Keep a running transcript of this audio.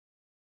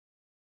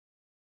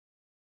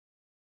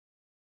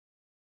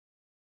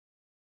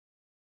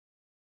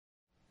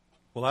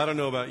Well, I don't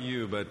know about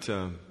you, but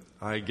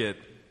I get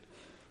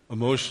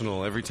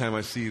emotional every time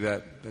I see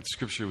that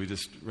scripture we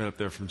just read up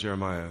there from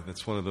Jeremiah.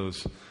 That's one of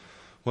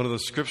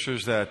those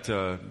scriptures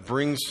that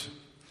brings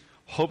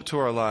hope to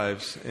our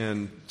lives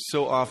and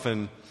so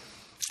often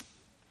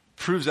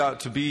proves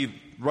out to be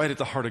right at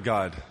the heart of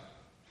God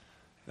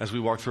as we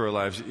walk through our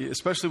lives,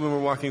 especially when we're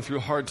walking through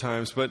hard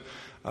times, but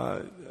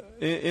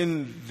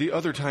in the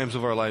other times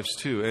of our lives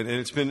too. And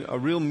it's been a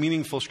real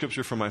meaningful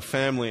scripture for my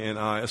family and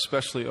I,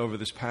 especially over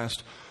this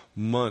past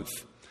month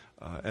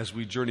as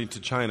we journeyed to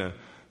China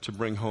to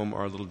bring home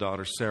our little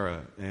daughter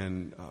Sarah.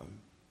 And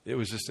it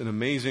was just an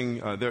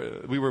amazing,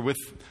 we were with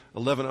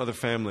 11 other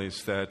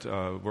families that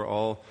were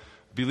all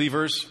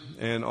believers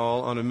and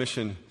all on a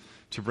mission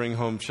to bring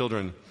home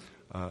children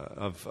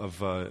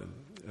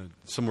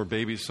some were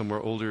babies, some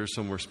were older,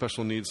 some were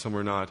special needs, some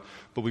were not.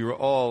 But we were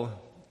all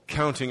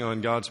counting on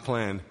God's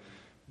plan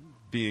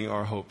being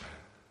our hope.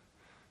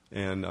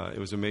 And it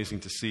was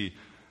amazing to see.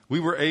 We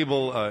were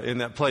able in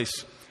that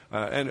place,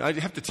 and I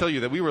have to tell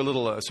you that we were a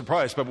little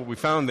surprised by what we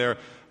found there.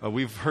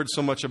 We've heard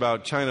so much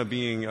about China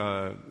being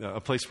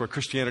a place where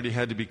Christianity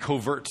had to be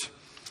covert,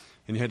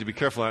 and you had to be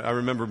careful. I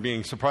remember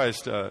being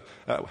surprised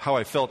how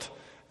I felt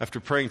after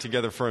praying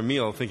together for a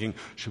meal, thinking,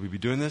 should we be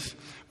doing this?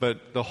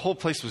 But the whole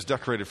place was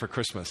decorated for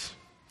Christmas.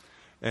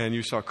 And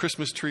you saw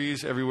Christmas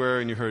trees everywhere,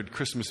 and you heard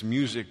Christmas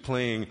music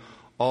playing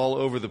all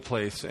over the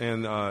place.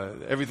 And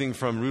everything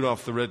from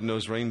Rudolph the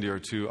Red-Nosed Reindeer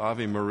to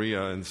Ave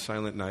Maria and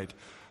Silent Night,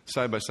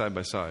 side by side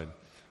by side.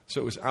 So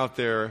it was out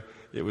there.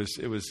 It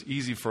was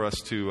easy for us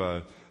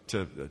to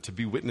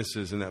be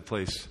witnesses in that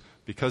place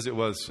because it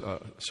was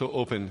so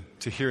open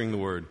to hearing the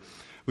word.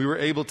 We were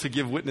able to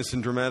give witness in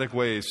dramatic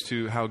ways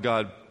to how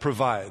God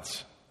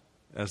provides,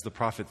 as the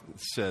prophet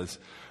says,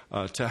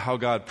 to how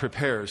God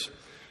prepares,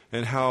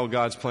 and how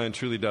God's plan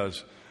truly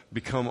does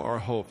become our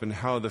hope, and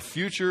how the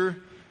future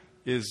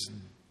is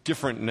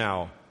different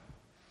now,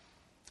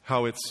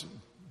 how it's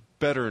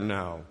better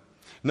now.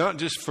 Not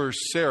just for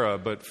Sarah,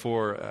 but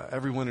for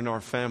everyone in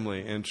our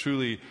family, and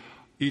truly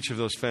each of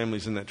those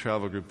families in that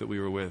travel group that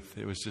we were with.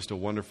 It was just a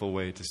wonderful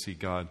way to see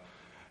God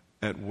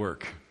at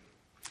work.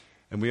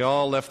 And we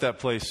all left that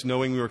place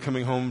knowing we were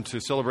coming home to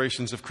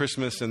celebrations of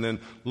Christmas and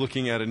then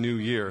looking at a new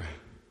year.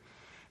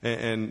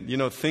 And you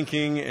know,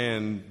 thinking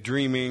and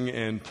dreaming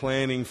and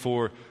planning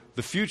for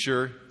the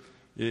future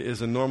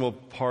is a normal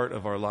part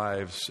of our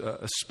lives,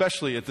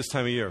 especially at this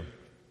time of year.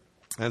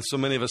 And so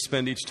many of us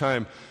spend each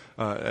time,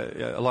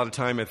 a lot of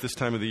time at this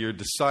time of the year,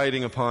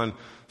 deciding upon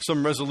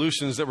some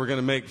resolutions that we're going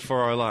to make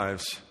for our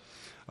lives.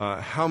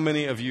 How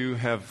many of you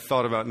have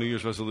thought about New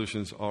Year's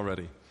resolutions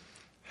already?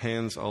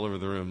 Hands all over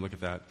the room. Look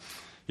at that.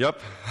 Yep.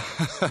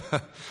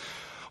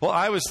 Well,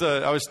 I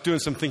was doing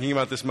some thinking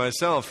about this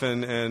myself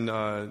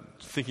and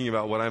thinking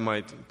about what I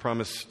might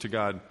promise to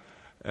God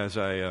as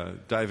I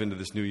dive into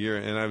this new year.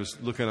 And I was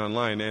looking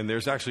online, and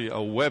there's actually a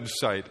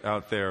website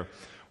out there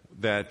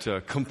that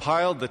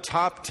compiled the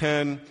top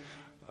 10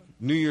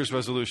 New Year's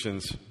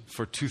resolutions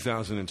for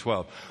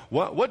 2012.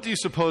 What do you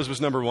suppose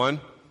was number one?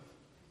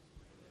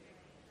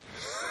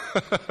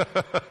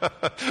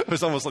 It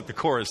was almost like the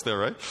chorus there,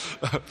 right?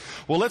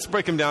 Well, let's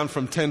break them down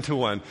from 10 to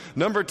 1.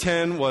 Number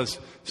 10 was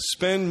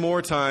spend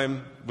more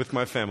time with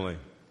my family.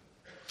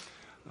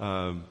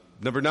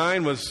 Number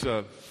 9 was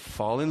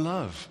fall in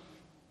love.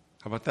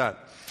 How about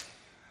that?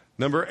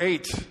 Number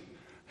 8,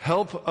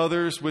 help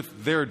others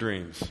with their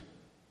dreams.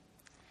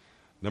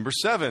 Number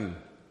 7,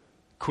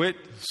 quit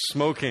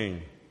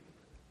smoking.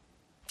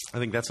 I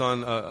think that's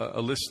on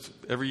a list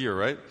every year,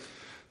 right?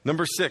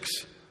 Number 6,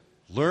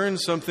 learn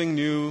something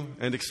new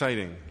and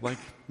exciting, like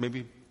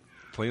maybe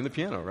playing the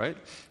piano, right?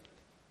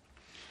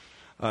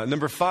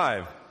 Number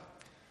 5,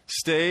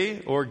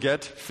 stay or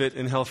get fit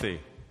and healthy.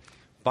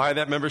 Buy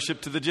that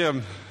membership to the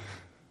gym.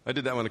 I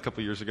did that one a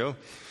couple years ago.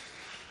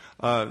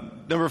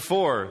 Number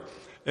 4,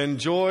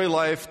 enjoy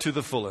life to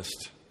the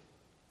fullest.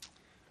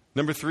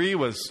 Number 3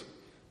 was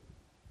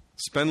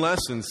spend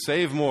less and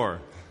save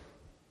more.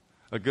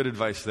 A good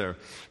advice there.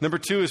 Number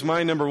 2 is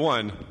my number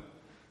 1,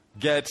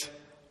 get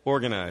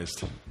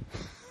organized.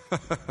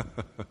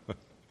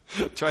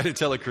 Try to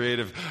tell a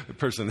creative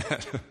person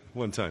that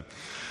one time.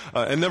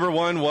 And number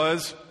 1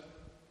 was,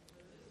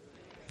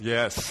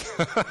 yes.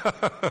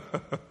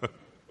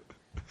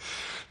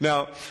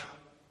 Now,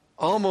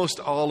 almost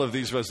all of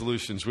these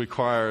resolutions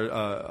require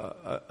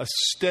a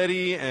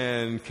steady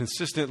and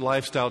consistent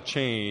lifestyle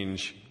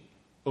change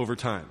over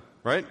time,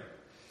 right?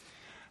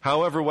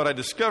 However, what I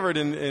discovered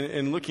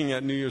in looking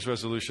at New Year's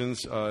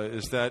resolutions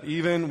is that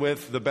even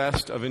with the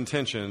best of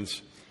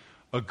intentions,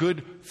 a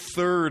good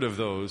third of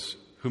those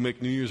who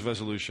make New Year's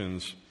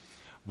resolutions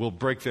will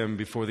break them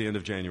before the end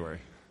of January,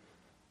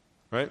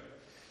 right?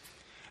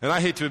 And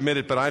I hate to admit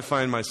it, but I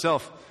find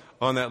myself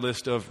on that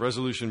list of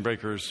resolution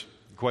breakers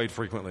quite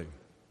frequently.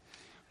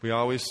 We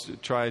always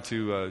try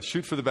to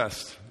shoot for the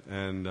best,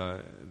 and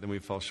then we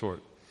fall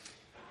short.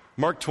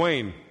 Mark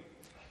Twain,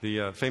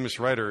 the famous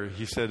writer,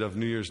 he said of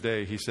New Year's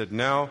Day, he said,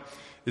 "Now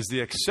is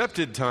the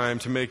accepted time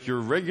to make your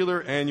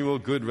regular annual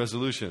good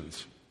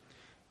resolutions.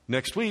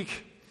 Next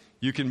week,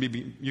 you can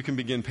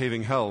begin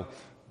paving hell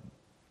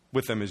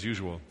with them as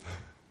usual.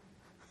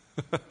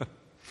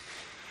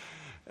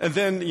 And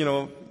then,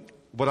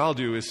 what I'll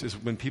do is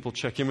when people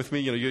check in with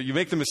me, you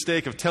make the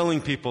mistake of telling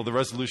people the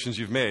resolutions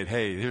you've made.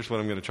 Hey, here's what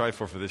I'm going to try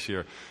for this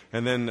year.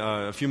 And then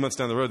a few months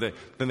down the road,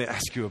 they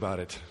ask you about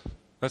it.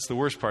 That's the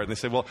worst part. And they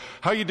say, well,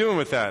 how are you doing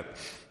with that?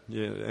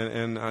 Yeah,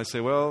 and I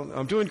say, well,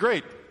 I'm doing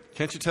great.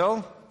 Can't you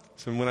tell?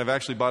 So when I've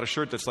actually bought a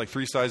shirt that's like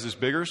 3 sizes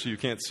bigger so you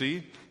can't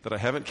see that I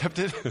haven't kept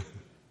it.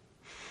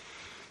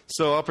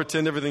 So I'll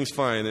pretend everything's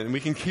fine. And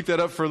we can keep that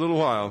up for a little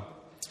while.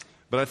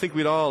 But I think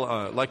we'd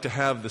all like to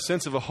have the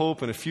sense of a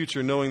hope and a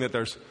future, knowing that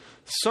there's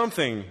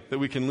something that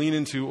we can lean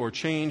into or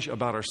change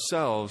about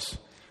ourselves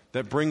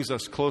that brings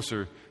us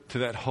closer to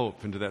that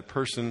hope and to that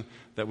person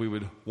that we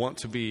would want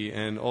to be,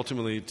 and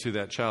ultimately to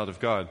that child of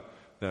God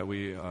that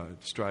we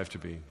strive to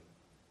be.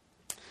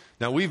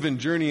 Now, we've been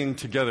journeying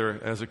together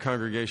as a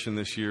congregation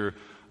this year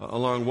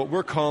along what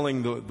we're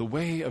calling the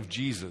way of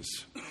Jesus.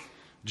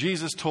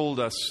 Jesus told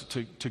us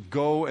to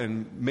go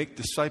and make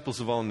disciples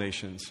of all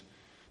nations,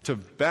 to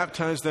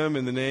baptize them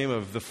in the name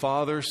of the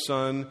Father,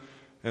 Son,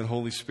 and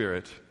Holy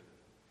Spirit,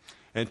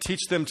 and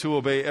teach them to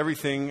obey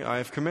everything I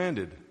have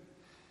commanded.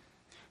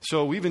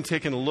 So we've been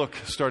taking a look,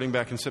 starting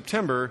back in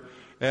September,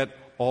 at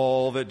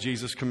all that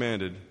Jesus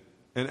commanded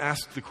and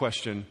asked the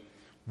question,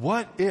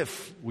 what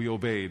if we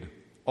obeyed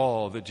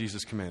all that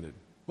Jesus commanded?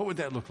 What would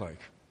that look like?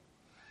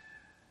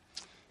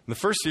 And the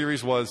first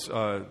series was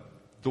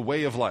The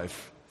Way of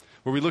Life,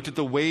 where we looked at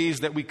the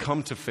ways that we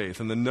come to faith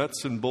and the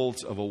nuts and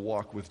bolts of a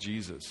walk with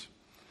Jesus.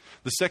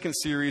 The second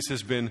series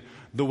has been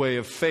The Way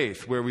of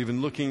Faith, where we've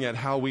been looking at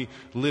how we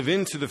live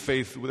into the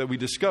faith that we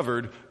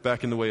discovered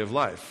back in The Way of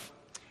Life.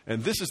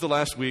 And this is the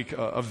last week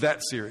of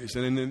that series.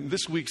 And in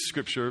this week's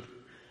scripture,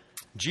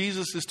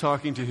 Jesus is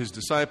talking to his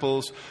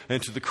disciples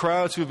and to the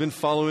crowds who have been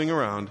following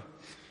around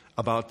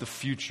about the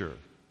future.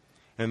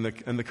 And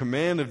the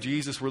command of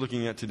Jesus we're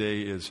looking at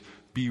today is,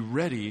 be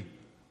ready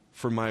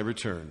for my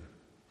return.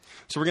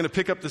 So we're going to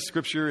pick up the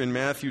scripture in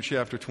Matthew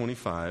chapter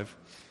 25.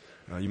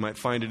 You might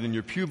find it in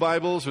your pew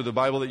Bibles or the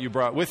Bible that you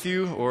brought with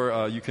you,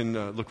 or you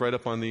can look right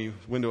up on the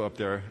window up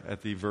there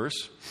at the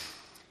verse.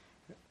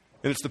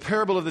 And it's the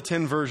parable of the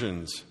 10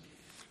 virgins.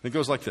 It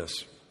goes like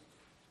this.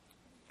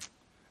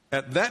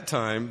 At that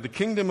time, the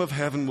kingdom of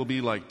heaven will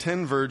be like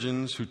 10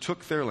 virgins who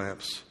took their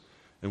lamps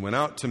and went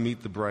out to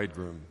meet the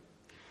bridegroom.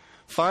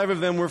 5 of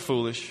them were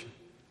foolish,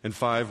 and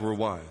 5 were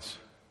wise.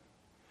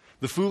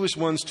 The foolish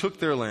ones took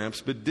their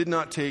lamps, but did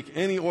not take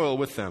any oil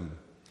with them.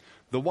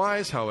 The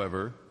wise,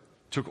 however,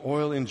 took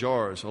oil in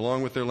jars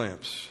along with their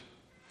lamps.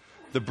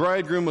 The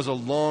bridegroom was a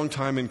long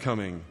time in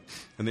coming,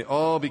 and they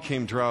all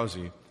became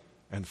drowsy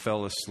and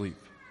fell asleep.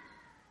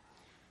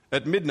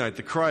 At midnight,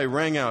 the cry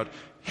rang out,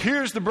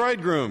 "Here's the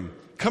bridegroom!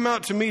 Come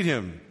out to meet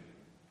him!"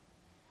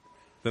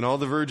 Then all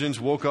the virgins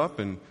woke up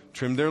and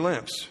trimmed their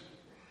lamps.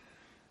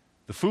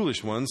 The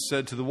foolish ones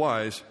said to the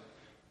wise,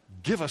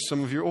 "Give us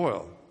some of your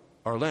oil.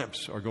 Our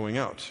lamps are going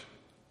out."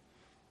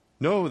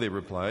 "No," they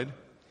replied,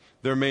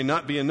 "there may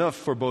not be enough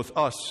for both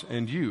us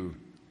and you.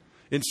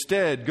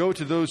 Instead, go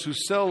to those who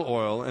sell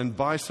oil and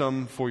buy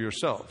some for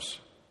yourselves."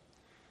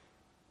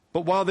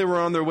 But while they were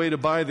on their way to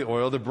buy the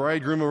oil, the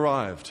bridegroom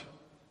arrived.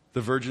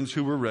 The virgins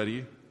who were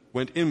ready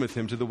went in with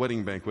him to the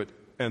wedding banquet,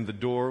 and the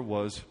door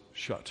was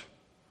shut.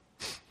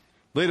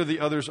 Later the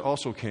others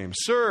also came.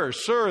 "Sir,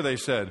 sir," they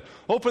said,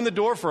 "open the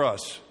door for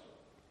us."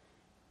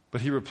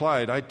 But he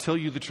replied, "I tell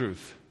you the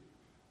truth,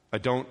 I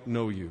don't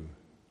know you.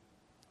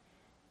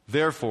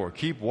 Therefore,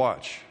 keep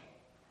watch,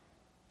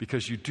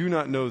 because you do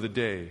not know the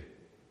day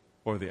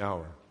or the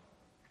hour."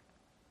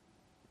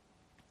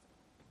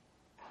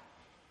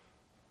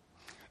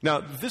 Now,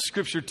 this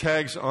scripture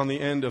tags on the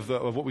end of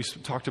what we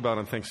talked about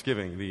on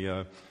Thanksgiving,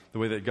 the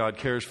way that God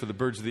cares for the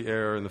birds of the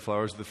air and the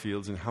flowers of the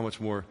fields, and how much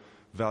more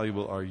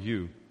valuable are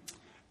you.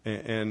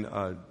 And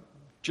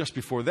just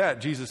before that,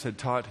 Jesus had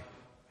taught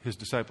his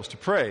disciples to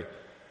pray.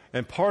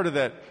 And part of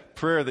that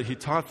prayer that he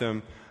taught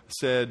them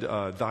said,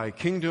 "Thy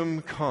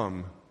kingdom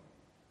come,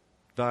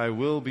 thy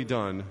will be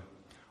done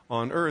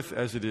on earth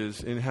as it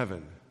is in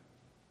heaven."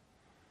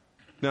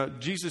 Now,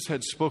 Jesus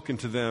had spoken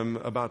to them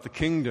about the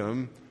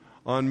kingdom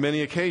on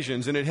many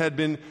occasions, and it had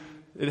to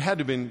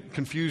have been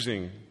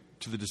confusing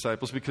to the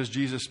disciples, because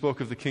Jesus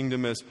spoke of the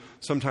kingdom as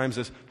sometimes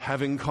as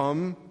having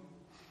come,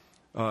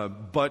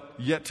 but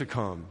yet to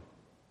come.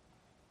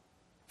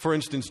 For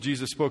instance,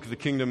 Jesus spoke of the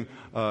kingdom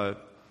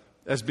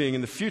as being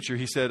in the future.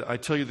 He said, "I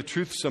tell you the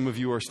truth, some of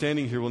you who are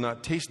standing here will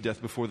not taste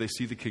death before they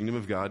see the kingdom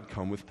of God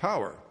come with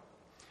power."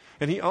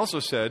 And he also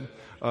said,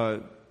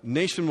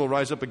 "Nation will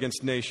rise up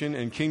against nation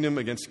and kingdom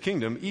against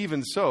kingdom.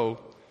 Even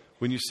so,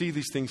 when you see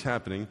these things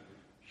happening,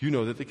 you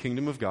know that the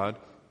kingdom of God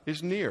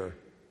is near."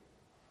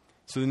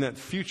 So in that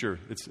future,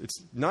 it's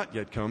not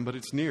yet come, but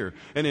it's near.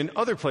 And in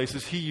other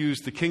places, he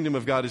used the kingdom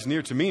of God is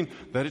near to mean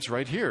that it's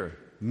right here,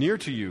 near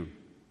to you.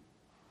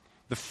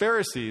 The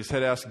Pharisees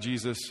had asked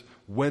Jesus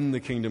when the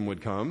kingdom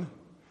would come,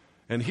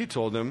 and he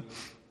told them,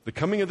 "The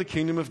coming of the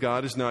kingdom of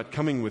God is not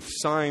coming with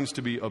signs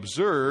to be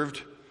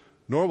observed,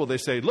 nor will they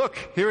say,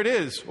 'Look, here it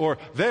is,' or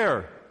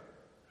 'There,'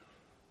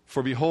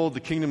 For behold, the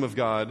kingdom of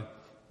God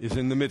is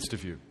in the midst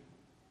of you.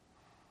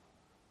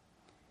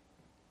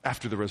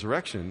 After the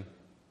resurrection,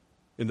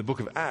 in the book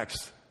of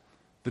Acts,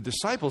 the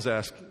disciples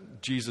asked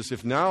Jesus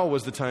if now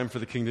was the time for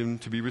the kingdom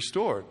to be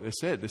restored. They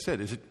said,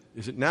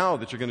 is it now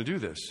that you're going to do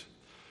this?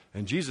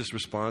 And Jesus'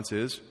 response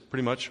is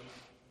pretty much,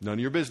 none of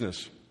your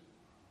business.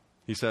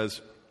 He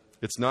says,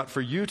 it's not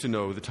for you to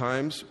know the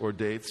times or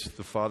dates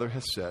the Father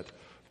has set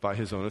by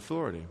his own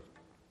authority.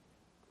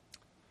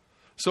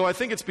 So I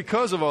think it's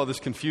because of all this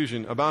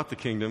confusion about the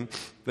kingdom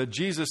that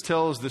Jesus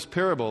tells this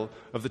parable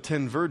of the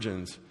 10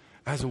 virgins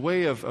as a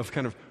way of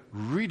kind of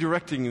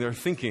redirecting their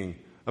thinking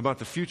about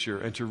the future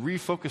and to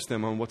refocus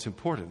them on what's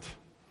important.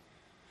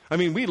 I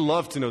mean, we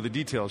love to know the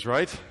details,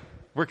 right?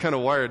 We're kind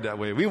of wired that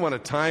way. We want a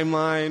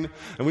timeline,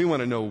 and we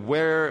want to know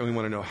where, and we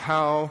want to know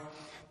how.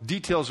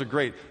 Details are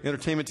great.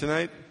 Entertainment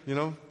Tonight,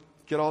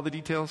 get all the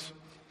details.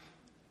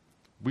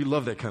 We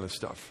love that kind of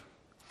stuff.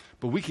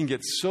 But we can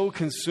get so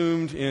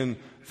consumed in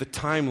the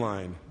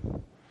timeline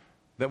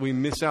that we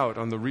miss out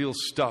on the real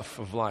stuff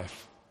of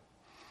life.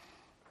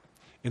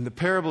 In the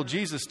parable,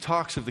 Jesus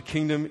talks of the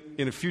kingdom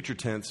in a future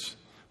tense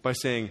by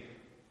saying,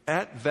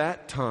 at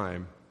that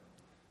time,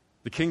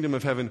 the kingdom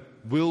of heaven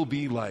will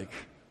be like.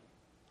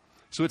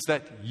 So it's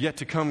that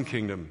yet-to-come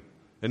kingdom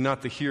and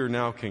not the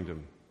here-now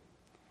kingdom.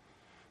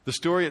 The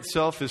story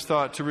itself is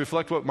thought to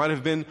reflect what might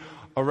have been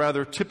a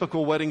rather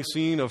typical wedding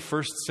scene of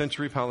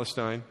first-century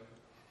Palestine.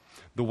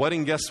 The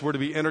wedding guests were to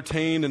be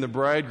entertained in the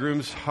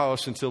bridegroom's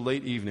house until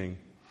late evening.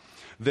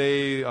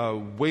 They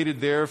waited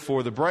there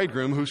for the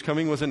bridegroom, whose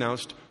coming was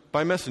announced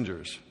by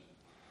messengers.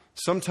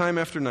 Sometime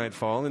after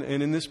nightfall,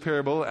 and in this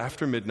parable,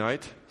 after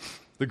midnight,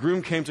 the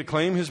groom came to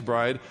claim his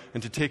bride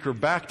and to take her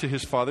back to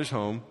his father's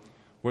home,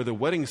 where the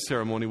wedding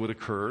ceremony would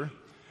occur,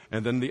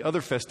 and then the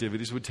other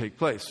festivities would take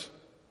place.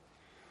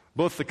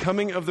 Both the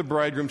coming of the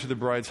bridegroom to the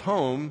bride's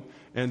home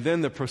and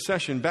then the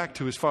procession back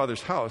to his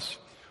father's house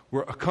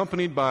were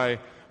accompanied by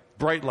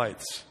bright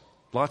lights,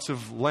 lots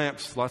of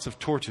lamps, lots of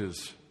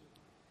torches.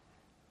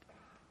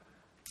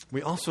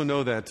 We also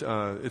know that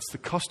it's the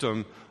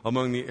custom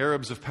among the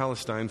Arabs of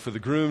Palestine for the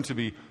groom to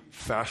be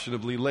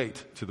fashionably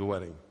late to the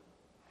wedding.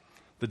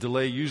 The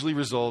delay usually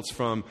results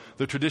from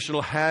the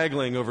traditional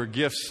haggling over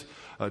gifts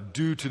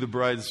due to the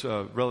bride's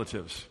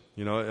relatives.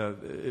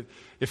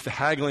 If the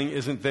haggling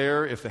isn't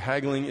there, if the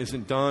haggling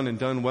isn't done and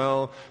done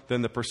well,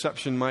 then the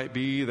perception might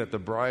be that the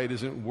bride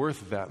isn't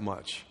worth that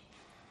much.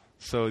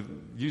 So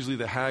usually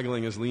the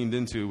haggling is leaned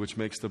into, which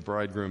makes the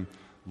bridegroom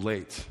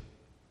late.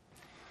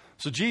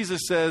 So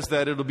Jesus says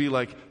that it'll be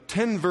like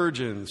 10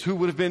 virgins who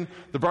would have been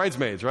the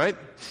bridesmaids, right?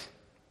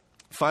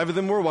 5 of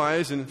them were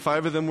wise and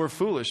 5 of them were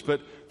foolish,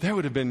 but there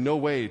would have been no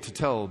way to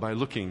tell by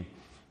looking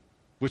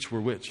which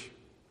were which,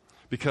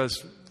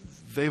 because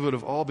they would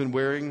have all been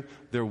wearing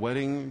their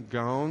wedding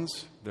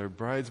gowns, their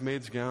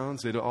bridesmaids'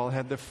 gowns. They'd all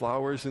had their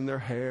flowers in their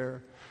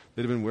hair.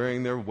 They'd have been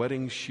wearing their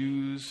wedding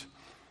shoes.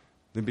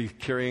 They'd be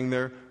carrying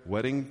their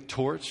wedding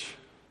torch.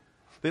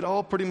 They'd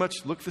all pretty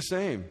much look the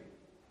same.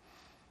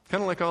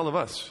 Kind of like all of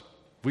us.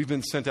 We've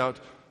been sent out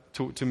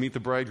to meet the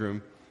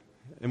bridegroom,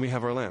 and we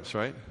have our lamps,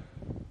 right?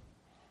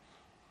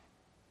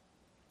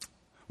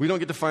 We don't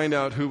get to find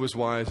out who was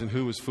wise and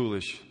who was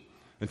foolish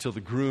until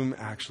the groom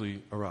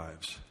actually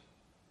arrives.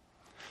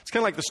 It's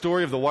kind of like the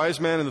story of the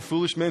wise man and the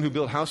foolish man who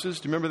built houses.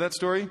 Do you remember that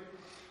story?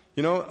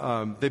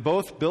 They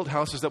both built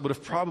houses that would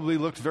have probably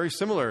looked very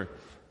similar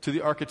to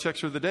the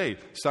architecture of the day.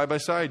 Side by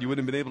side, you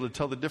wouldn't have been able to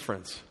tell the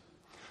difference.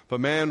 But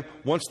man,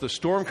 once the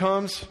storm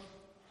comes,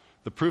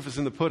 the proof is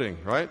in the pudding,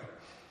 right?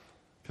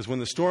 Because when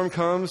the storm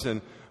comes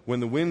and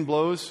when the wind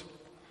blows,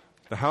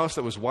 the house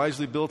that was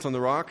wisely built on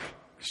the rock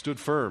stood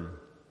firm.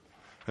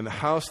 And the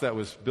house that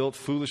was built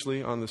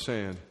foolishly on the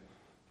sand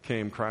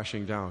came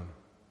crashing down.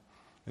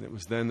 And it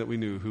was then that we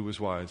knew who was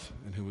wise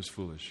and who was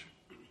foolish.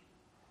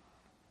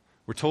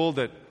 We're told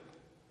that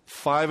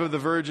 5 of the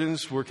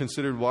virgins were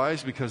considered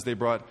wise because they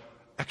brought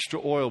extra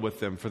oil with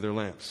them for their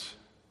lamps.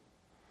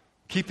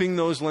 Keeping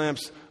those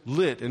lamps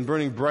lit and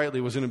burning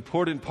brightly was an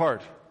important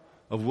part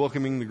of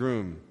welcoming the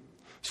groom.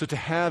 So to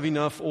have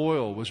enough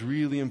oil was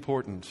really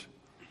important.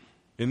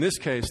 In this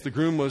case, the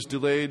groom was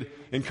delayed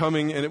in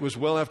coming, and it was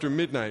well after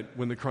midnight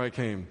when the cry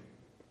came.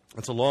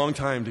 That's a long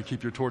time to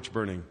keep your torch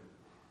burning.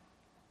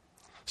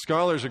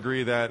 Scholars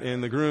agree that in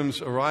the groom's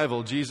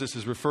arrival, Jesus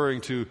is referring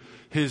to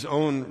his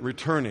own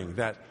returning,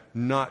 that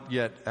not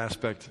yet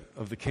aspect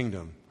of the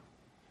kingdom.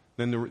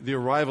 Then the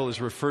arrival is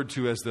referred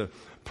to as the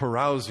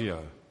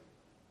parousia.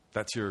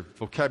 That's your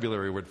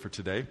vocabulary word for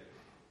today.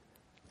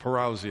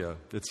 Parousia.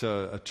 It's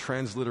a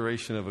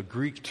transliteration of a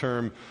Greek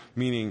term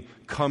meaning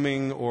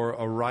coming or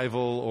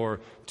arrival or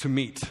to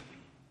meet,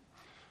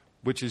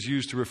 which is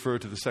used to refer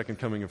to the second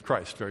coming of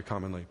Christ very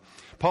commonly.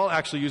 Paul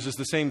actually uses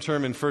the same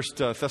term in 1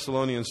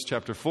 Thessalonians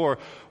chapter 4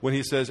 when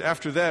he says,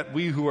 after that,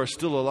 we who are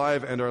still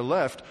alive and are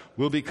left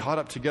will be caught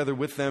up together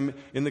with them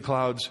in the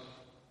clouds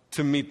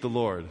to meet the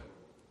Lord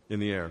in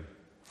the air.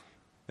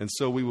 And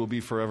so we will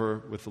be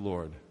forever with the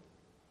Lord.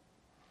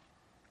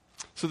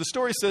 So the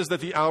story says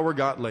that the hour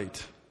got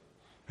late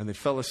and they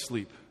fell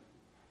asleep.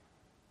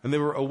 And they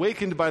were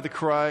awakened by the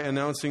cry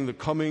announcing the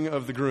coming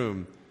of the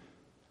groom.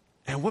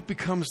 And what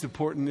becomes the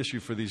important issue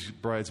for these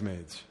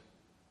bridesmaids?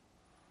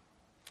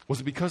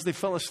 Was it because they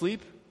fell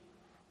asleep?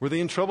 Were they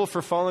in trouble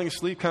for falling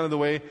asleep, kind of the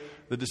way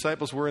the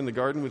disciples were in the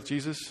garden with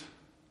Jesus?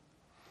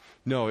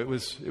 No, it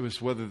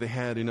was whether they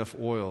had enough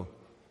oil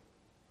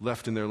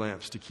left in their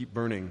lamps to keep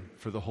burning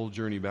for the whole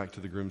journey back to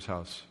the groom's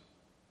house.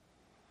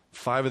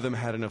 5 of them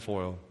had enough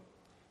oil.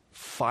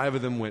 5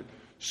 of them went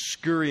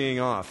scurrying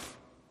off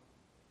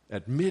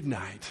at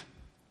midnight,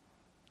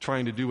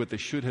 trying to do what they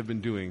should have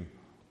been doing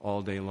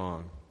all day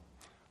long.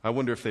 I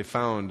wonder if they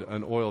found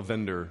an oil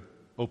vendor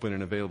open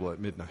and available at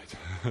midnight.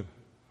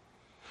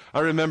 I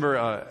remember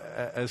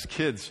as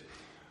kids,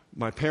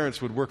 my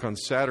parents would work on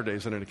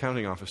Saturdays in an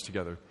accounting office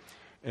together.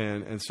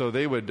 And so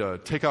they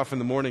would take off in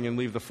the morning and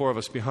leave the 4 of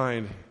us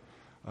behind,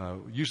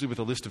 usually with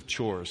a list of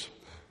chores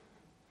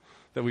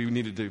that we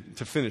needed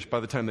to finish by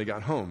the time they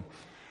got home.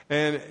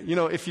 And,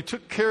 if you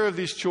took care of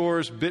these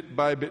chores bit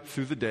by bit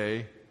through the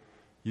day,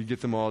 you'd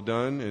get them all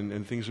done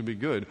and things would be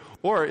good.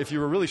 Or if you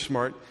were really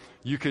smart,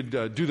 you could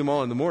do them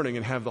all in the morning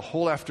and have the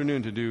whole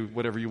afternoon to do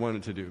whatever you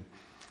wanted to do.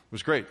 It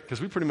was great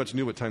because we pretty much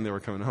knew what time they were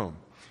coming home.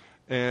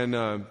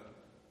 And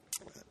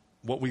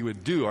what we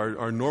would do,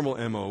 our normal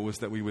MO was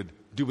that we would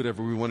do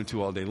whatever we wanted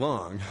to all day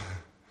long.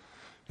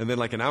 And then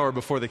like an hour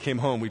before they came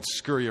home, we'd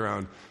scurry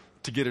around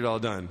to get it all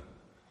done,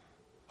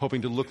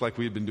 hoping to look like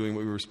we had been doing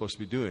what we were supposed to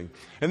be doing.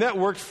 And that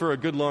worked for a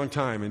good long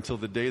time until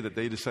the day that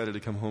they decided to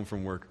come home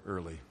from work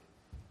early.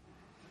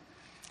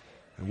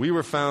 And we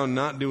were found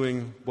not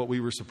doing what we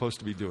were supposed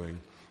to be doing.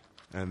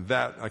 And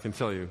that, I can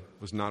tell you,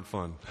 was not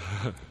fun.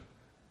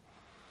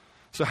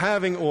 So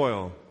having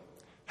oil,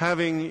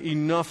 having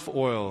enough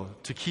oil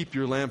to keep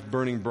your lamp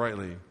burning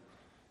brightly,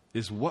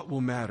 is what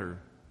will matter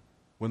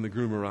when the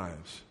groom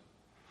arrives.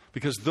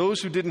 Because those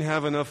who didn't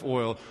have enough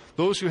oil,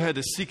 those who had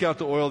to seek out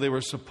the oil they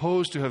were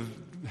supposed to have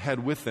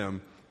had with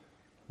them,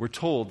 were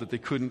told that they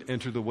couldn't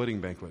enter the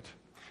wedding banquet.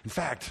 In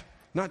fact,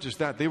 not just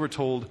that, they were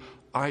told,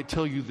 I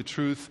tell you the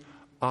truth,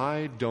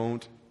 I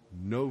don't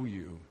know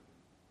you.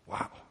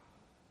 Wow.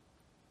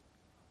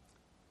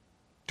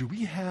 Do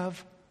we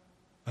have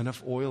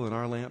enough oil in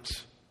our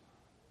lamps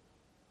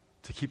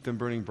to keep them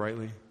burning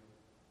brightly?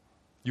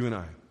 You and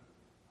I.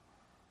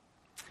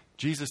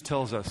 Jesus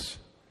tells us,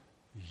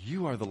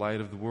 you are the light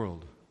of the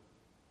world.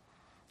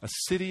 A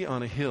city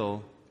on a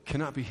hill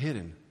cannot be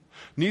hidden.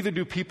 Neither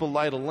do people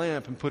light a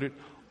lamp and put it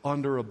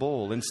under a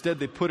bowl. Instead,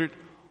 they put it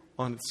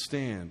on its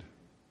stand,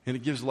 and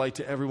it gives light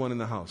to everyone in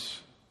the house.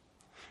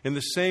 In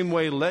the same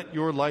way, let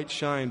your light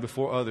shine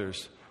before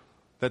others,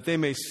 that they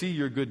may see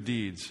your good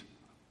deeds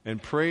and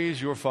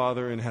praise your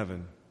Father in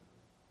heaven.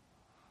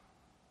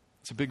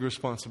 It's a big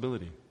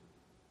responsibility.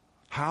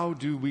 How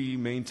do we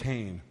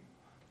maintain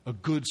a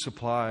good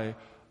supply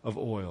of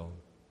oil?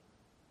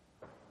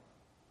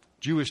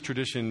 Jewish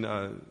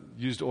tradition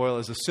used oil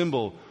as a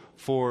symbol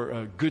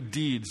for good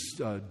deeds,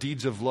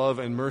 deeds of love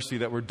and mercy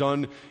that were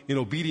done in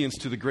obedience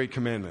to the great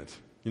commandment.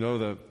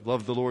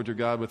 Love the Lord your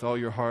God with all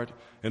your heart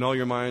and all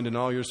your mind and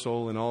all your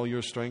soul and all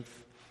your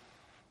strength.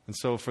 And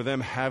so for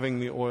them, having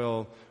the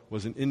oil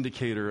was an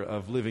indicator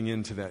of living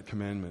into that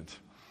commandment.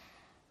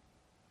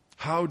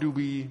 How do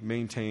we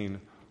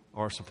maintain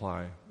our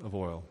supply of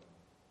oil?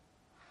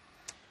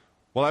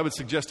 Well, I would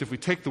suggest if we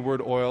take the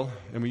word oil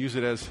and we use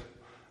it as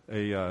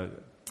a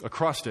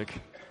acrostic,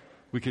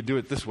 we could do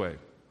it this way.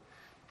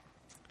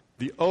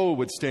 The O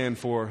would stand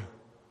for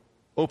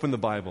open the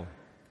Bible,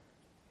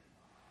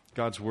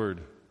 God's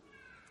Word.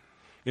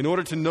 In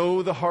order to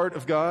know the heart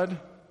of God,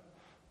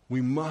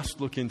 we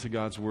must look into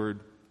God's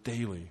Word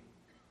daily,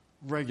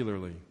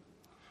 regularly.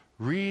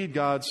 Read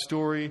God's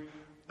story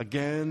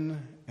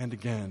again and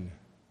again.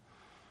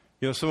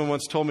 Someone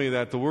once told me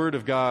that the Word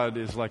of God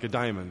is like a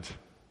diamond.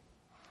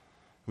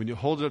 When you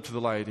hold it up to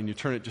the light and you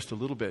turn it just a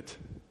little bit,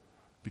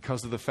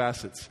 because of the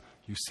facets,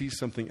 you see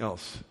something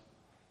else.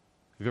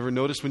 Have you ever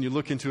noticed when you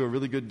look into a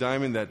really good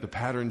diamond that the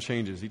pattern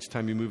changes each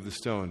time you move the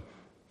stone,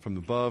 from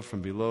above,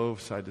 from below,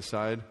 side to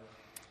side?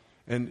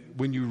 And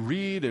when you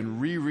read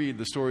and reread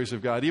the stories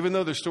of God, even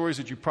though they're stories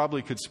that you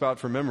probably could spout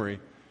from memory,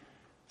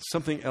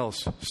 something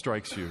else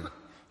strikes you.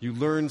 You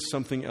learn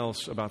something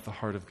else about the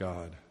heart of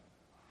God.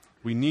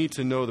 We need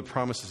to know the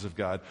promises of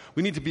God.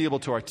 We need to be able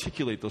to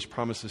articulate those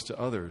promises to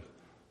others.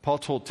 Paul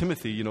told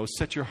Timothy,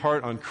 set your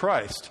heart on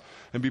Christ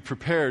and be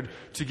prepared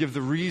to give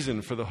the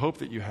reason for the hope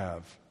that you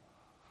have.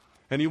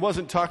 And he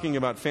wasn't talking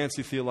about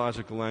fancy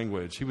theological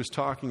language. He was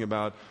talking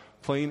about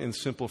plain and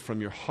simple from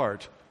your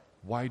heart,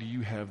 why do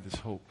you have this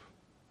hope?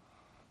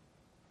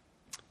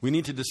 We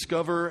need to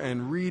discover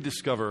and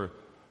rediscover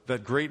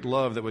that great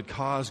love that would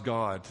cause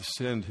God to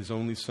send his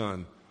only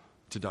Son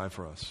to die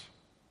for us.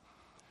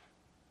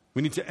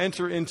 We need to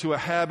enter into a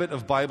habit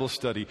of Bible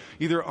study,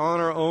 either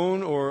on our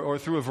own or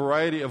through a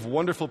variety of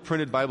wonderful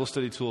printed Bible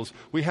study tools.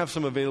 We have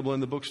some available in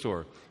the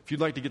bookstore. If you'd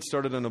like to get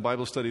started on a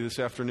Bible study this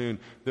afternoon,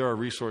 there are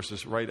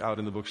resources right out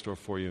in the bookstore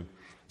for you.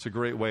 It's a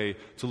great way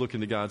to look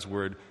into God's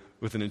Word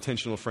with an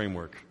intentional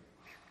framework.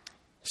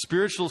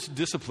 Spiritual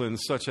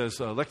disciplines such as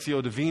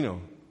Lectio Divina,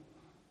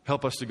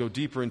 help us to go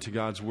deeper into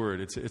God's Word.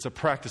 It's a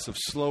practice of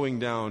slowing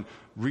down,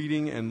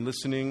 reading and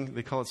listening.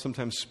 They call it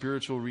sometimes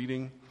spiritual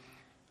reading.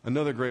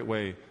 Another great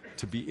way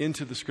to be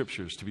into the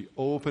Scriptures, to be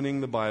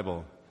opening the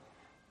Bible,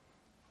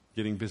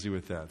 getting busy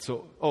with that.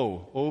 So,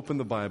 open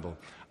the Bible.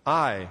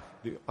 The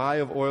eye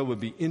of oil would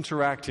be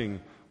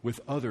interacting with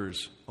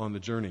others on the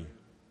journey.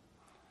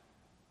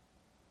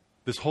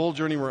 This whole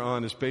journey we're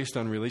on is based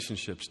on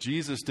relationships.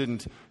 Jesus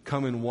didn't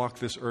come and walk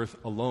this earth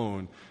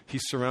alone. He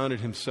surrounded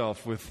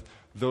himself with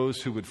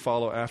those who would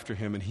follow after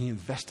him, and he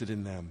invested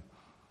in them.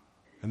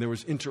 And there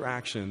was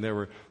interaction. There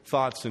were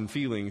thoughts and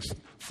feelings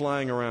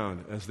flying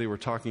around as they were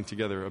talking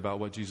together about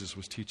what Jesus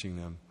was teaching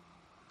them.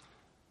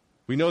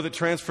 We know that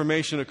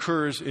transformation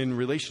occurs in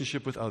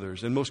relationship with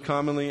others, and most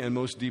commonly and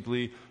most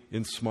deeply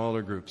in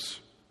smaller groups.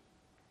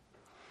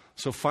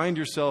 So find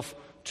yourself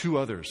two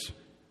others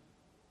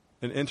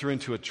and enter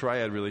into a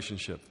triad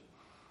relationship.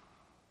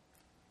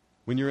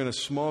 When you're in a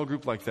small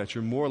group like that,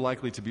 you're more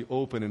likely to be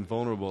open and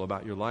vulnerable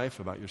about your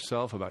life, about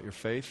yourself, about your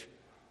faith.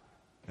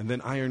 And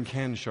then iron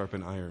can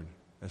sharpen iron,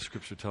 as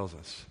Scripture tells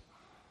us.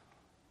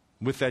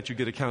 With that, you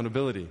get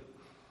accountability.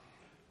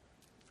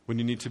 When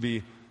you need to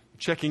be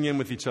checking in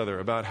with each other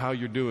about how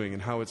you're doing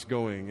and how it's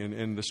going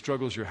and the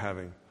struggles you're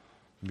having,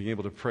 and being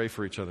able to pray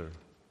for each other.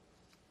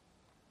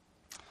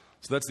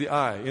 So that's the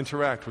I,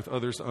 interact with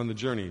others on the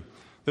journey.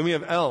 Then we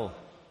have L,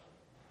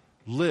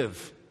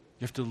 live.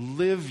 You have to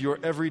live your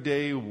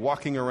everyday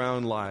walking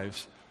around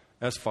lives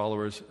as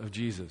followers of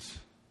Jesus.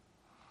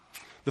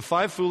 The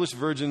 5 foolish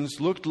virgins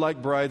looked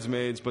like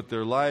bridesmaids, but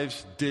their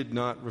lives did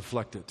not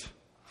reflect it.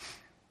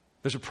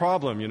 There's a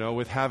problem,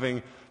 with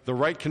having the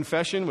right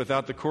confession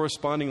without the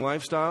corresponding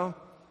lifestyle.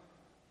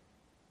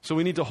 So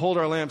we need to hold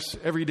our lamps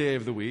every day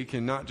of the week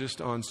and not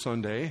just on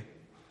Sunday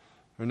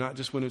or not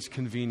just when it's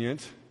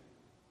convenient.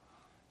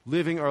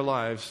 Living our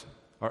lives,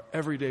 our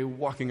everyday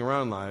walking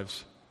around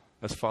lives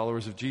as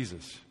followers of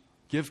Jesus.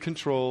 Give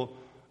control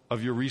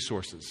of your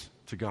resources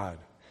to God.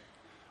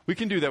 We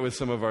can do that with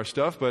some of our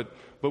stuff, but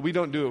we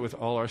don't do it with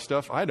all our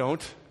stuff. I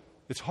don't.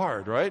 It's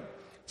hard, right?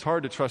 It's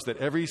hard to trust that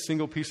every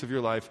single piece of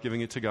your life,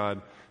 giving it to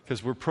God,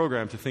 because we're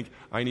programmed to think,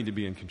 I need to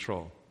be in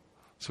control.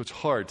 So it's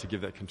hard to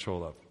give that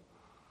control up.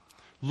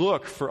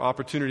 Look for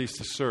opportunities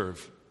to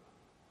serve.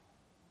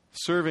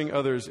 Serving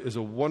others is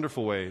a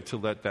wonderful way to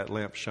let that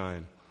lamp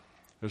shine.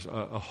 There's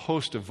a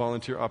host of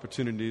volunteer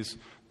opportunities.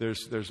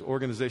 There's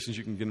organizations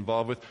you can get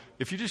involved with.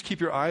 If you just keep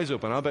your eyes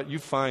open, I'll bet you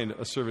find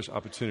a service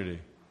opportunity.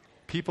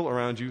 People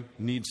around you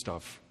need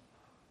stuff,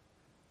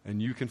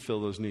 and you can fill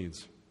those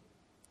needs.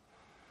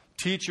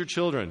 Teach your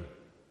children.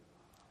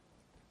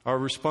 Our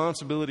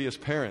responsibility as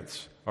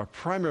parents, our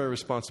primary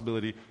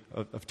responsibility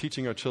of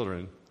teaching our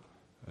children,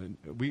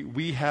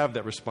 we have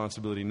that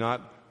responsibility,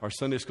 not our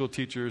Sunday school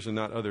teachers and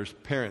not others.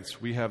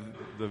 Parents, we have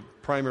the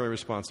primary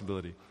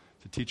responsibility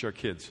to teach our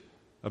kids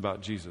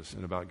about Jesus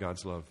and about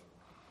God's love.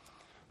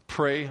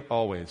 Pray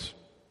always.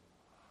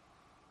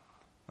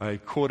 I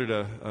quoted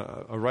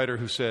a writer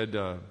who said,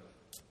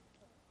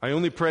 I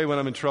only pray when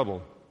I'm in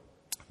trouble,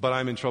 but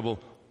I'm in trouble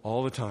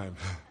all the time.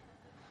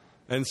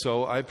 And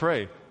so I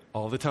pray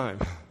all the time.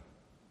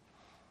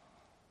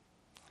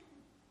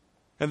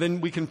 And then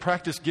we can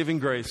practice giving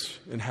grace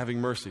and having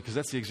mercy, because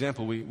that's the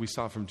example we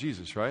saw from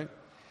Jesus, right?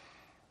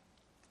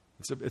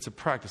 It's a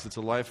practice. It's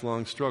a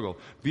lifelong struggle.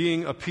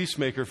 Being a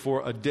peacemaker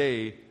for a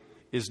day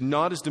is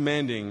not as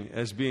demanding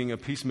as being a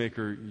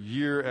peacemaker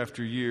year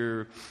after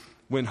year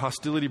when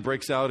hostility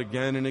breaks out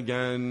again and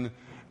again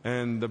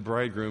and the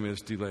bridegroom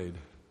is delayed.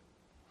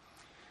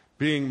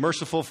 Being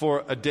merciful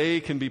for a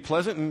day can be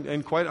pleasant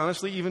and quite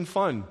honestly even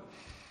fun.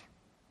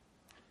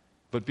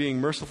 But being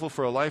merciful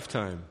for a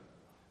lifetime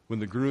when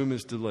the groom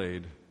is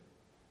delayed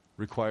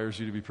requires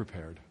you to be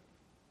prepared.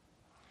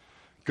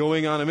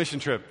 Going on a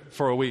mission trip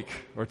for a week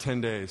or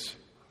 10 days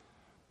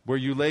where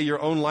you lay your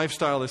own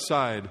lifestyle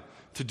aside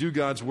to do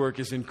God's work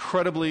is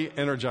incredibly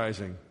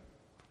energizing.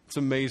 It's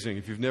amazing.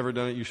 If you've never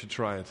done it, you should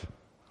try it.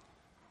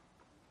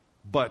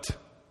 But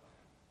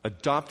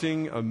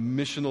adopting a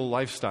missional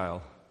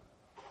lifestyle,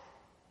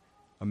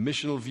 a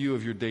missional view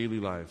of your daily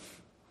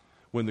life,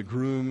 when the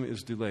groom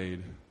is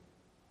delayed,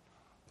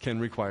 can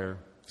require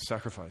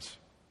sacrifice.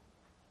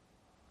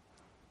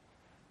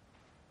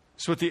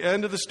 So at the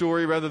end of the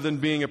story, rather than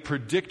being a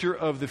predictor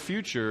of the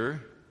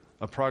future,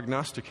 a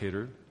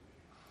prognosticator,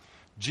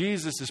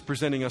 Jesus is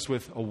presenting us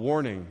with a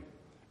warning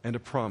and a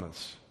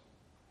promise.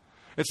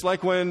 It's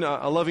like when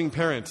a loving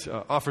parent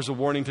offers a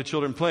warning to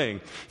children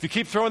playing. If you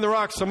keep throwing the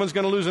rocks, someone's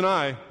going to lose an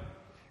eye.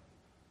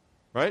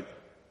 Right?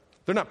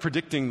 They're not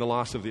predicting the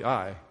loss of the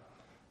eye,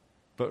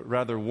 but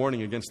rather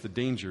warning against the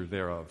danger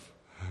thereof.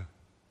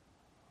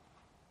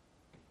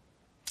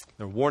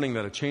 They're warning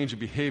that a change of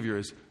behavior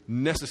is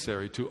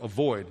necessary to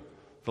avoid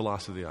the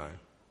loss of the eye.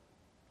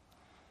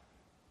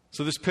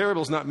 So this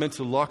parable is not meant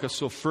to lock us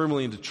so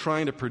firmly into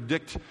trying to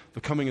predict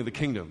the coming of the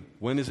kingdom.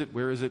 When is it?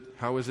 Where is it?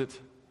 How is it?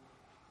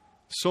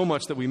 So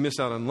much that we miss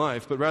out on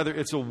life, but rather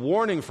it's a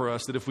warning for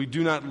us that if we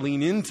do not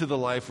lean into the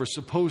life we're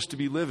supposed to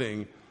be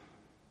living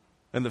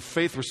and the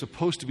faith we're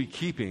supposed to be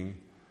keeping,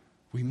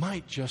 we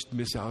might just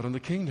miss out on the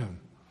kingdom.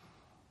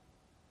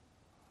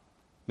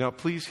 Now,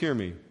 please hear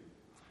me.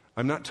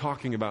 I'm not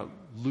talking about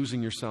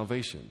losing your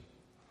salvation.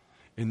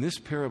 In this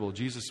parable,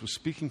 Jesus was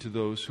speaking to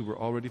those who were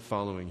already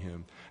following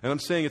him. And I'm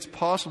saying it's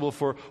possible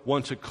for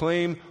one to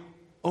claim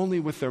only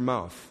with their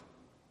mouth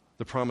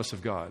the promise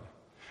of God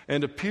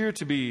and appear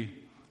to be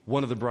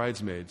one of the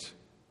bridesmaids,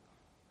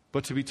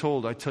 but to be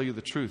told, I tell you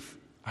the truth,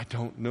 I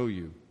don't know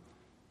you,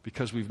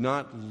 because we've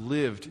not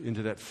lived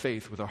into that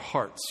faith with our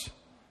hearts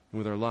and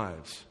with our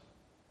lives.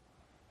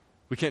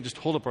 We can't just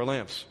hold up our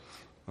lamps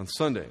on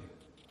Sunday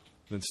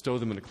and then stow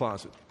them in a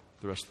closet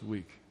the rest of the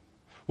week.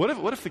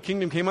 What if the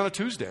kingdom came on a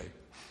Tuesday?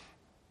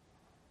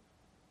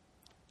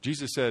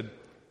 Jesus said,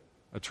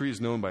 a tree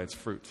is known by its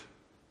fruit.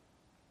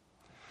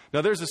 Now,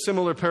 there's a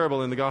similar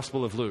parable in the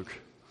Gospel of Luke,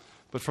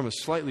 but from a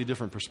slightly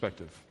different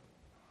perspective.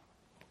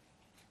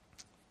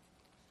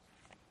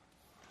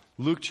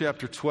 Luke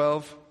chapter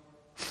 12,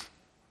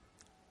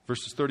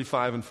 verses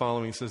 35 and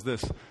following says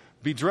this,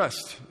 Be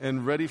dressed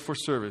and ready for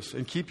service,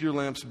 and keep your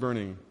lamps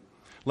burning,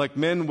 like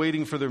men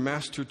waiting for their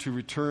master to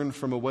return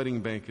from a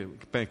wedding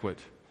banquet,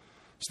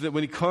 so that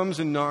when he comes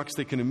and knocks,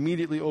 they can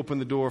immediately open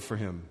the door for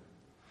him.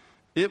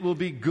 It will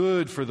be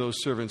good for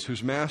those servants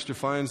whose master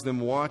finds them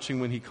watching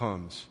when he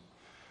comes.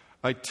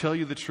 I tell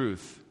you the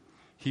truth,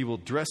 he will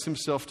dress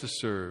himself to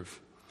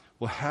serve,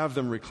 will have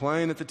them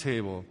recline at the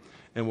table,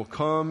 and will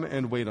come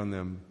and wait on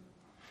them.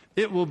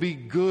 It will be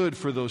good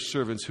for those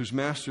servants whose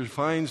master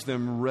finds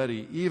them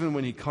ready, even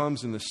when he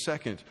comes in the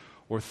second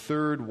or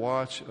third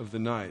watch of the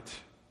night.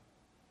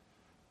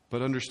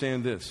 But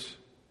understand this,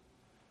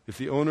 if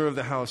the owner of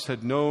the house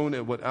had known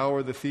at what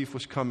hour the thief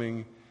was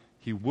coming,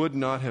 he would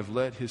not have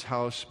let his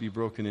house be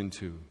broken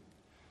into.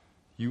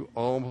 You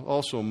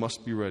also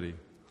must be ready,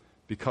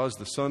 because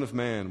the Son of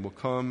Man will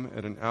come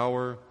at an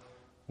hour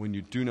when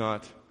you do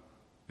not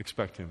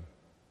expect him.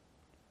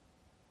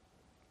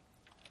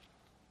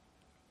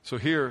 So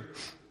here,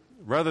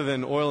 rather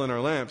than oil in our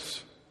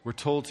lamps, we're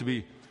told to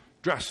be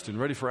dressed and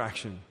ready for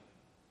action,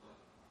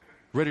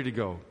 ready to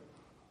go.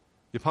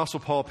 The Apostle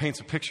Paul paints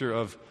a picture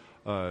of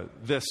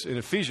this in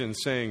Ephesians,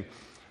 saying,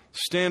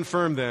 Stand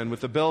firm then,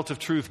 with the belt of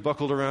truth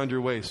buckled around your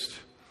waist,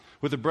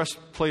 with the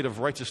breastplate of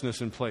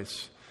righteousness in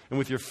place, and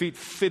with your feet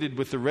fitted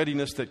with the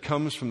readiness that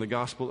comes from the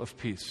gospel of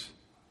peace.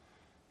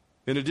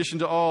 In addition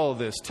to all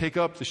this, take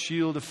up the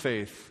shield of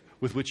faith,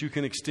 with which you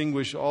can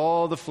extinguish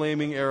all the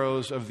flaming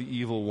arrows of the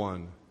evil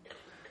one.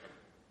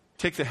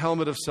 Take the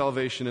helmet of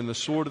salvation and the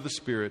sword of the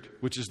Spirit,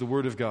 which is the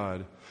word of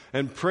God,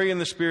 and pray in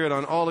the Spirit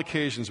on all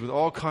occasions with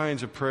all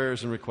kinds of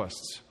prayers and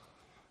requests.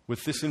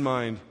 With this in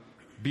mind,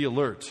 be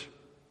alert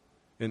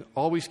and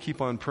always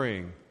keep on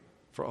praying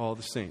for all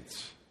the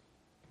saints.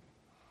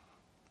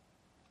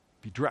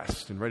 Be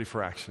dressed and ready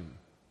for action.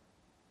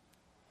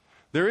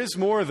 There is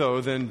more, though,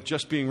 than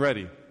just being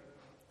ready,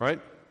 right?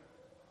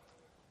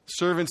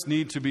 Servants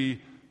need to be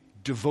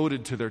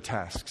devoted to their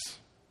tasks,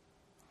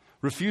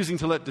 refusing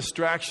to let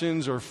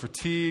distractions or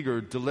fatigue or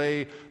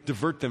delay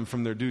divert them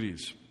from their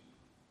duties.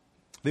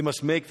 They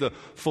must make the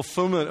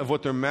fulfillment of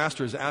what their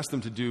master has asked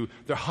them to do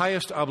their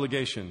highest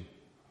obligation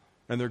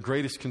and their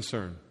greatest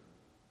concern.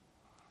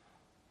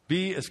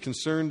 Be as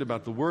concerned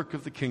about the work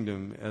of the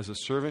kingdom as a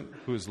servant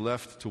who is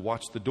left to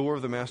watch the door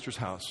of the master's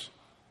house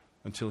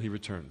until he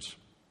returns.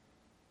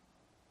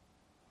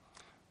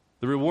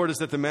 The reward is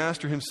that the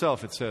master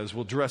himself, it says,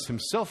 will dress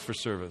himself for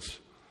service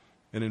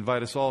and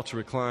invite us all to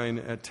recline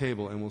at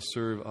table and will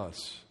serve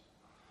us.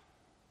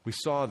 We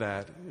saw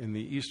that in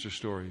the Easter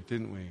story,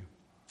 didn't we?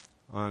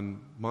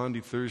 On Maundy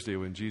Thursday,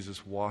 when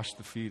Jesus washed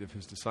the feet of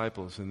his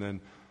disciples and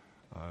then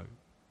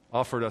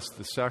offered us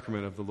the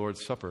sacrament of the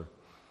Lord's Supper.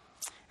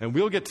 And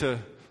we'll get to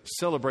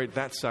celebrate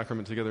that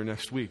sacrament together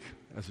next week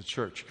as a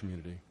church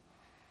community.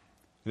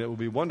 And it will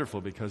be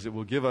wonderful because it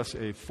will give us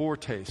a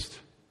foretaste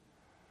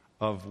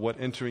of what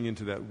entering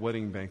into that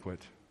wedding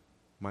banquet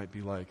might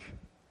be like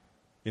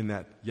in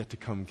that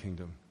yet-to-come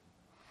kingdom.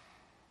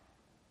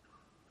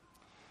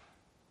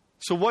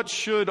 So what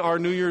should our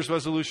New Year's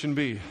resolution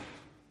be?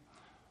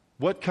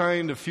 What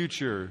kind of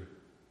future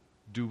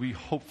do we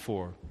hope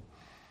for?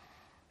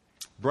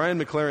 Brian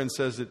McLaren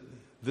says it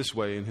this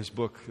way in his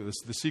book,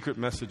 The Secret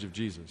Message of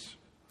Jesus.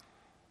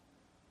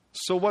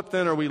 So what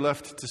then are we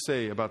left to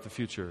say about the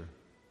future?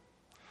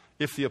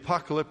 If the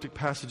apocalyptic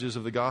passages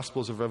of the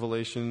Gospels and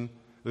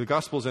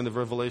of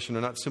Revelation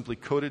are not simply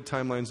coded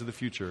timelines of the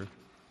future,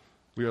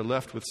 we are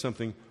left with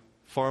something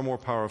far more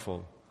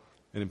powerful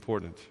and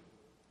important.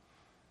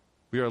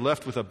 We are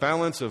left with a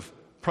balance of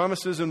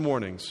promises and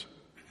warnings,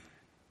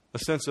 a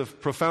sense of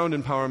profound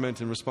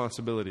empowerment and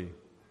responsibility,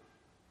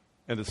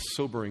 and a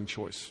sobering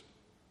choice.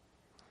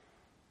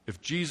 If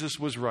Jesus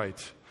was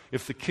right,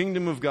 if the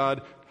kingdom of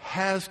God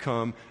has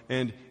come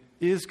and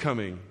is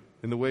coming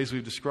in the ways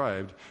we've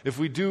described, if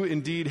we do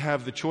indeed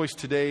have the choice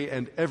today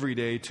and every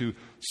day to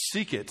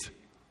seek it,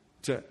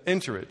 to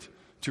enter it,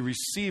 to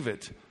receive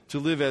it, to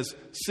live as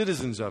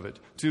citizens of it,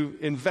 to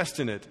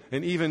invest in it,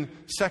 and even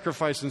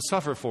sacrifice and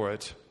suffer for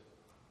it,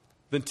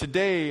 then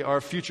today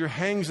our future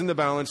hangs in the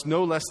balance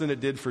no less than it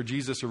did for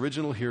Jesus'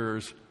 original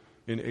hearers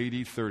in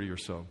AD 30 or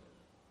so.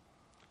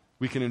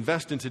 We can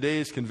invest in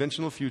today's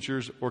conventional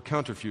futures or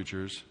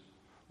counterfutures,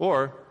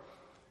 or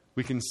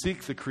we can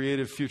seek the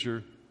creative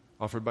future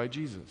offered by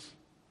Jesus.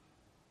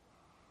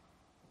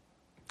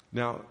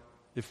 Now,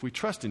 if we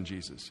trust in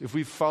Jesus, if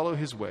we follow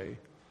his way,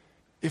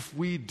 if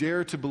we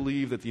dare to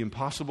believe that the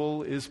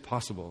impossible is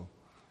possible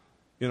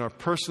in our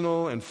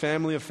personal and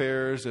family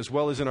affairs, as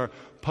well as in our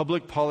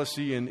public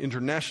policy and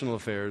international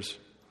affairs,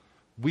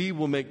 we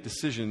will make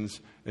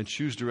decisions and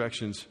choose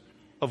directions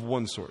of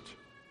one sort.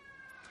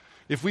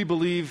 If we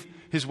believe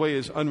his way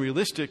is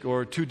unrealistic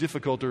or too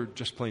difficult or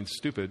just plain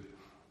stupid,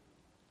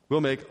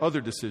 we'll make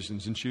other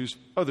decisions and choose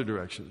other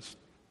directions.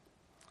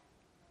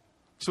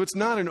 So it's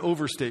not an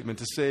overstatement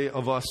to say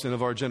of us and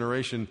of our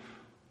generation,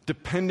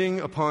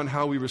 depending upon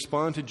how we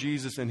respond to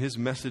Jesus and his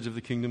message of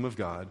the kingdom of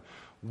God,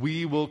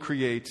 we will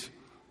create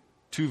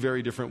two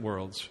very different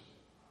worlds,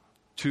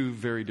 two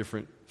very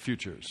different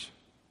futures.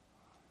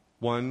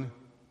 One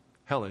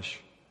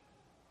hellish,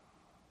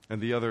 and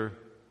the other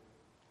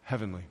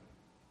heavenly.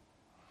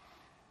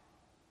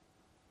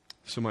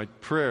 So my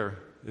prayer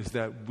is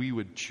that we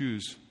would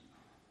choose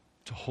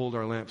to hold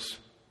our lamps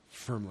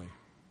firmly,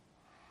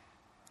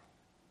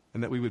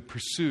 and that we would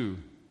pursue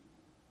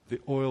the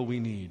oil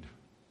we need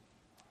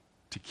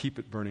to keep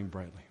it burning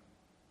brightly.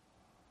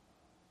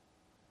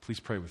 Please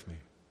pray with me.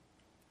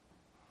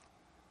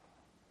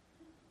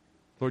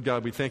 Lord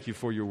God, we thank you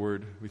for your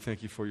word. We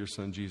thank you for your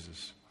Son,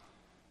 Jesus,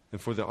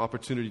 and for the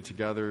opportunity to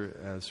gather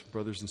as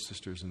brothers and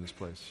sisters in this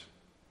place.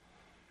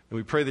 And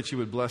we pray that you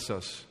would bless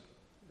us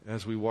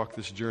as we walk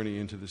this journey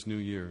into this new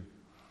year.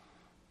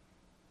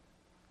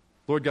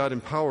 Lord God,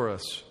 empower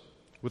us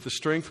with the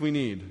strength we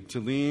need to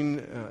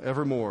lean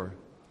ever more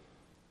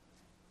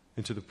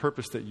into the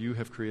purpose that you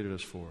have created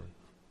us for.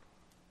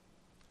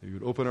 That you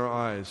would open our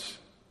eyes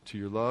to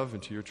your love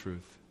and to your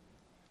truth,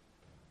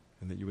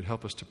 and that you would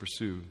help us to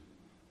pursue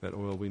that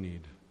oil we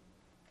need.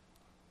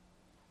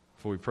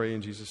 For we pray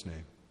in Jesus'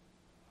 name.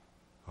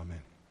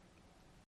 Amen.